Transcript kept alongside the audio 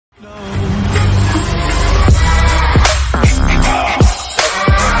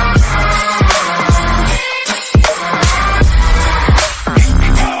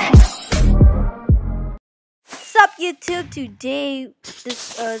today,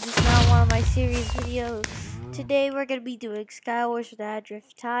 this is not one of my series videos. Today we're gonna be doing Skywars with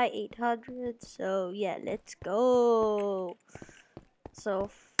AdriftTie800. So yeah, let's go. So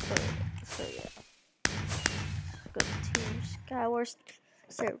yeah, let's go to Skywars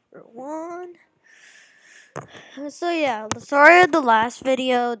server 1. So yeah, sorry the last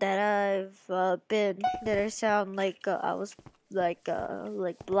video that that I sound like I was like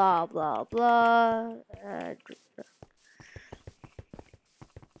blah blah blah.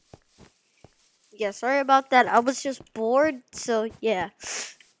 Yeah, sorry about that. I was just bored, so yeah.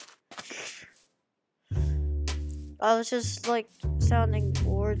 I was just like sounding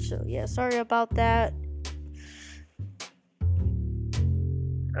bored, so yeah, sorry about that.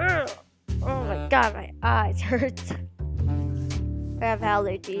 Ugh. Oh my god, my eyes hurt. I have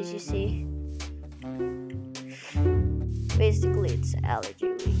allergies, you see. Basically, it's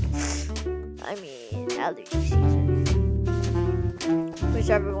allergy week. I mean, allergy season. Which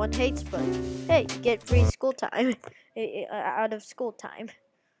everyone hates, but hey, you get free school time out of school time.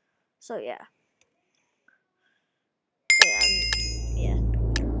 So yeah. Yeah.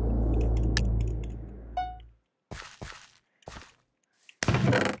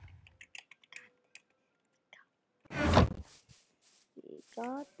 We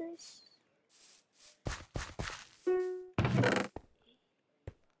got this.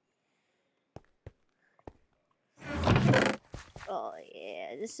 Oh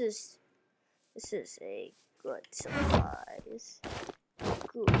yeah, this is a good surprise.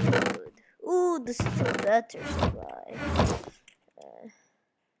 Good. Ooh, this is a better surprise.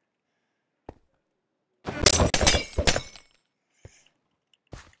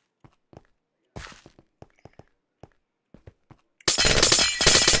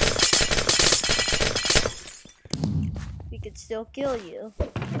 We could still kill you.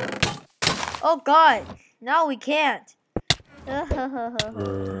 Oh god, now we can't.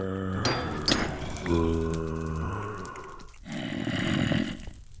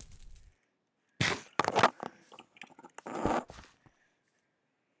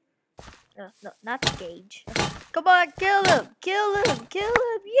 No, not the gauge. Come on, kill him! Kill him! Kill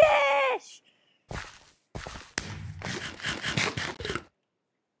him! Yes!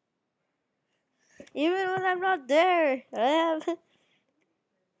 Even when I'm not there, I have.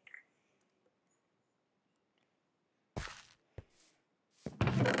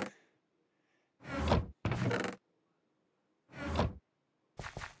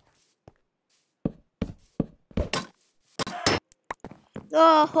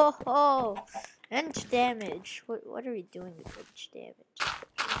 Oh ho ho! Inch damage. What are we doing with inch damage?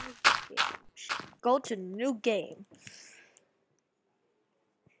 Go to new game.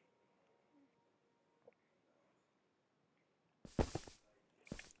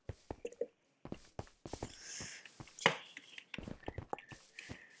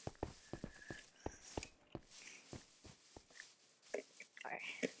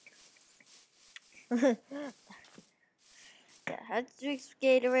 Alright. Yeah, I have to drink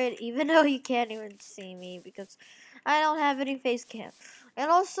Gatorade even though you can't even see me because I don't have any face cam.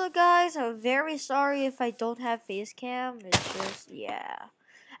 And also guys, I'm very sorry if I don't have face cam. It's just yeah.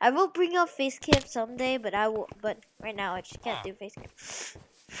 I will bring up face cam someday, but right now I just can't do face cam.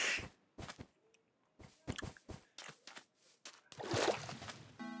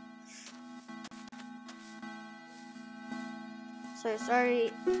 So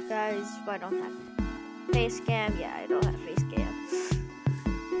sorry guys if I don't have face cam. Yeah, I don't have face cam.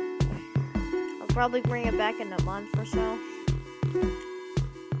 I'll probably bring it back in a month or so.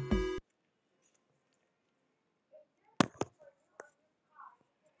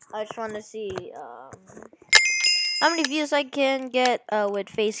 I just want to see how many views I can get with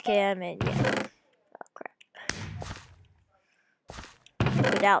face cam and yeah. Oh crap.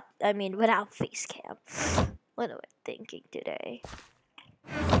 Without face cam. What am I thinking today?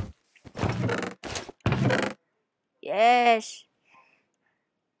 Yes.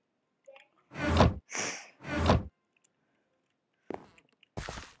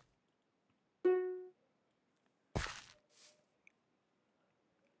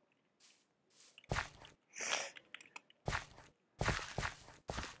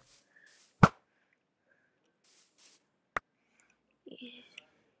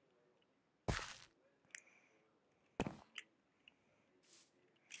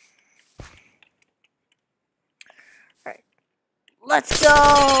 Alright. Let's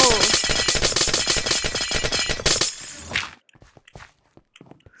go!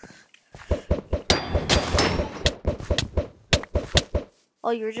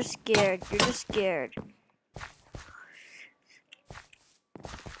 Oh, you're just scared. You're just scared.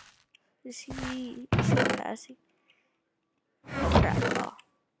 Is he passing?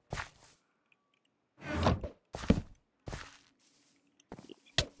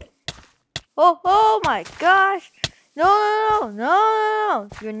 Oh my gosh! No!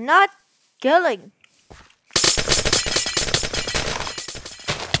 You're not killing.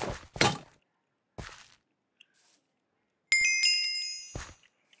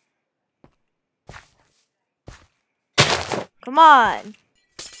 Come on.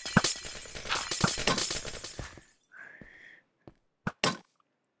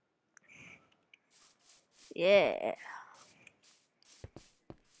 Yeah.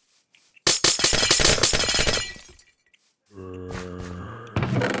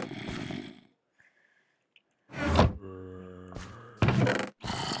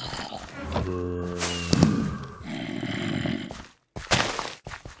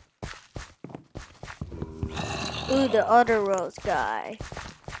 Ooh, the other rose guy.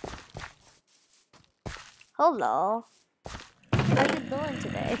 Hello. How you doing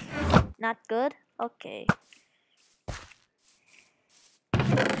today? Not good? Okay.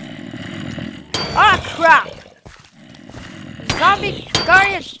 Ah, crap! Zombie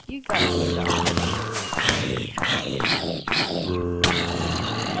guardians! You guys suck.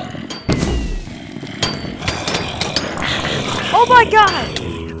 Oh my god!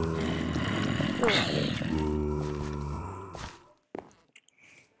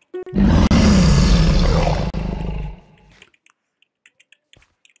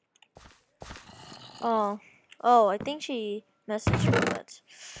 Oh, I think she messaged me, but...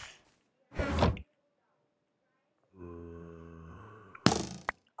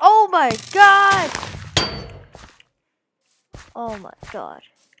 Oh my god! Oh my god.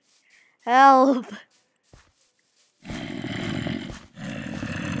 Help!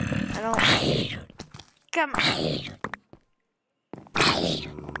 I don't... Come on!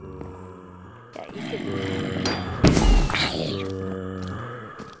 Yeah, you can...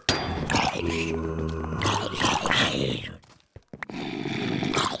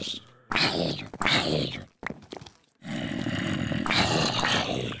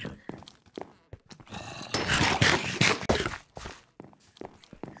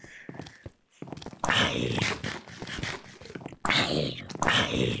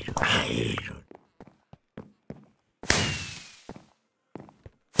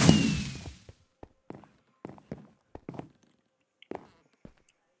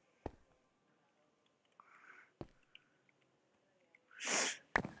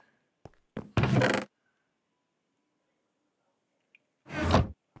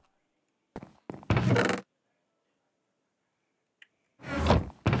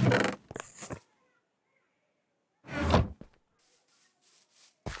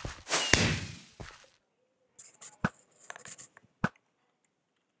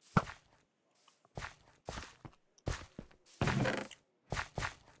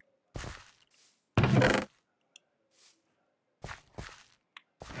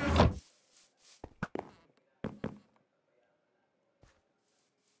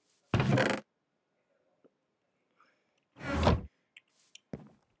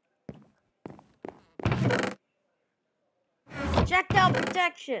 Projectile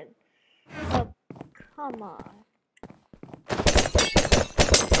protection! Oh, come on.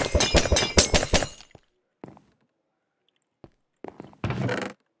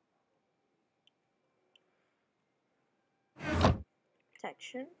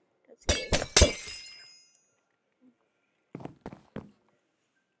 Protection? That's good.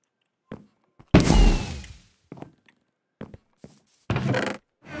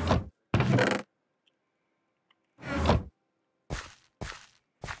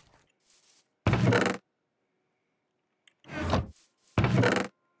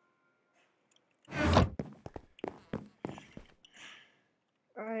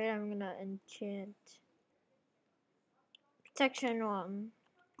 Alright, I'm gonna enchant protection 1.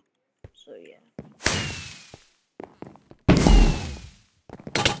 So yeah.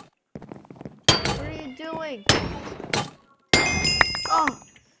 What are you doing? Oh!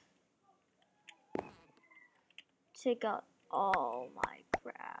 Take out all my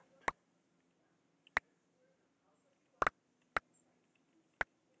crap.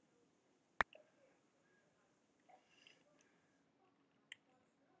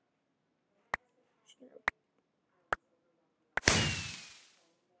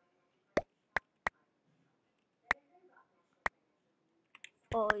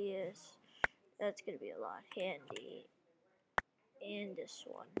 Oh yes, that's gonna be a lot handy. And this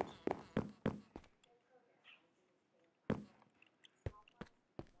one.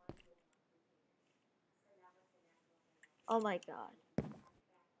 Oh my god.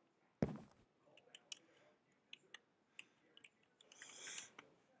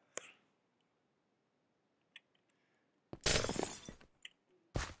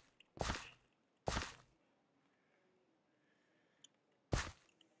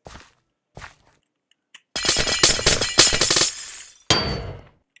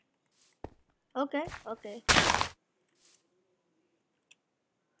 Okay, okay.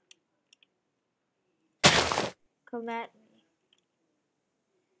 Come at me.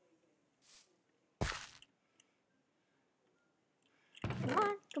 Come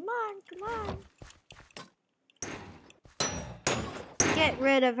on, come on, come on. Get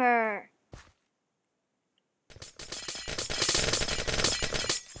rid of her.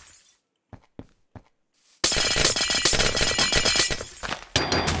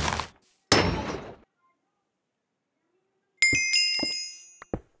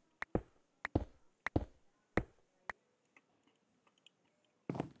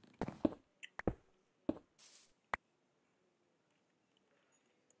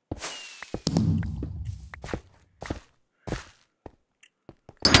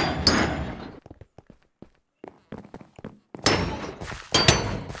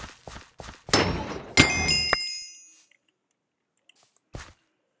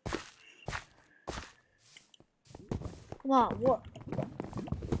 Come on, what?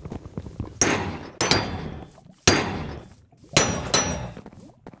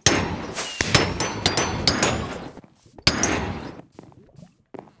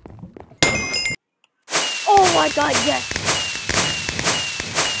 Oh my god, yes!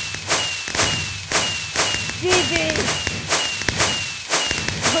 GG!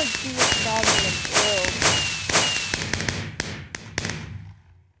 Oh, she was probably a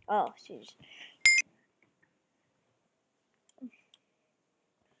Oh, she's...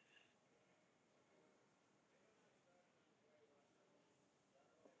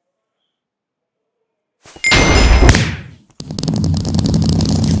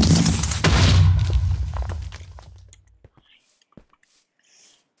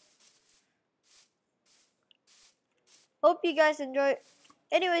 Hope you guys enjoyed.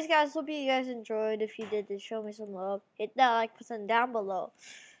 Anyways, guys, hope you guys enjoyed. If you did, then show me some love. Hit that like button down below.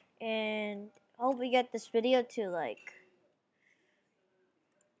 And hope we get this video to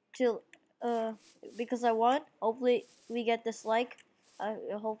because I won. Hopefully we get this like.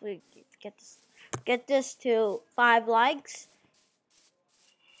 Hopefully get this to 5 likes.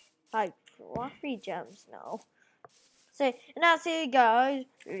 5 3 gems now. And I'll see you guys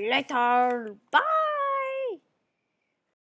later. Bye.